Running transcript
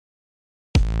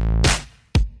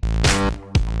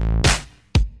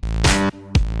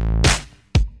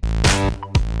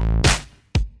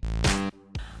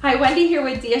Hi, Wendy here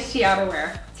with DSG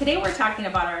Outerwear. Today we're talking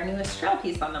about our newest trail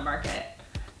piece on the market.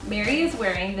 Mary is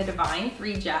wearing the Divine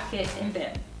III jacket and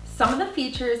bib. Some of the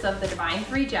features of the Divine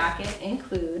III jacket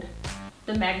include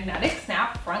the magnetic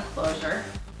snap front closure,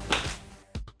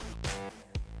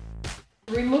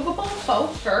 removable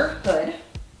faux fur hood.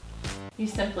 You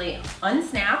simply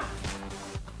unsnap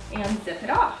and zip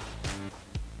it off.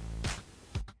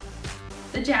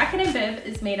 The jacket and bib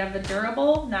is made of a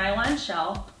durable nylon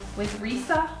shell with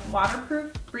RESA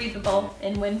waterproof, breathable,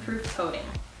 and windproof coating.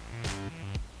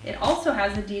 It also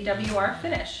has a DWR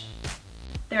finish.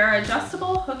 There are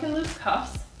adjustable hook and loop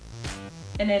cuffs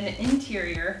and an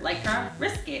interior Lycra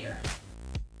wrist gaiter.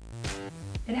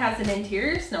 It has an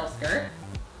interior snow skirt.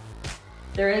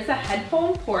 There is a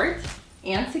headphone port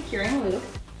and securing loop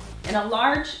and a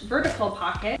large vertical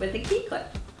pocket with a key clip.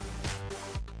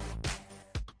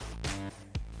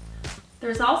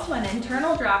 There's also an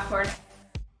internal drop cord.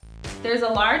 There's a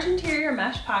large interior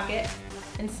mesh pocket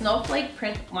and snowflake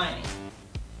print lining.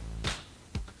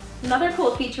 Another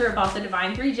cool feature about the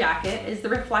Divine III jacket is the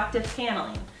reflective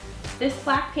paneling. This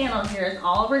black panel here is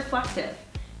all reflective.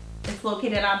 It's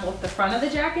located on both the front of the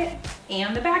jacket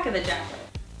and the back of the jacket.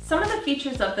 Some of the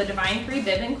features of the Divine III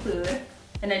bib include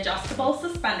an adjustable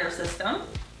suspender system,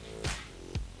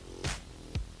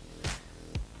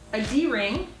 a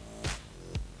D-ring,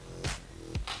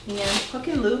 and hook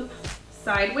and loop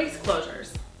side waist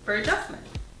closures for adjustment.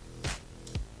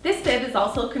 This bib is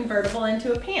also convertible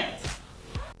into a pant.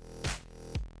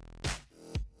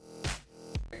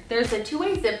 There's a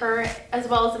two-way zipper as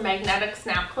well as a magnetic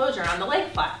snap closure on the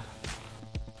leg flap.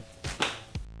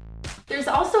 There's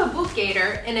also a boot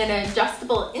gaiter and an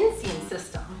adjustable inseam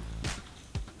system.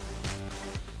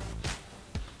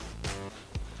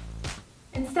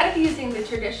 Instead of using the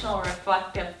traditional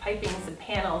reflective pipings and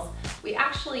panels, we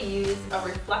actually use a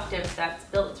reflective that's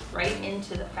built right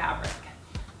into the fabric.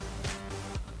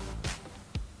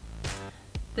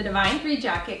 The Divine III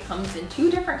jacket comes in two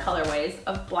different colorways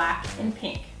of black and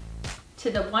pink,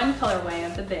 to the one colorway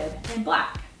of the bib in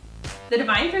black. The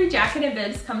Divine III jacket and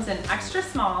bibs comes in extra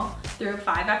small through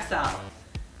 5XL.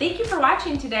 Thank you for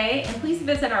watching today, and please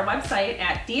visit our website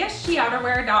at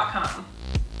dsgouterwear.com.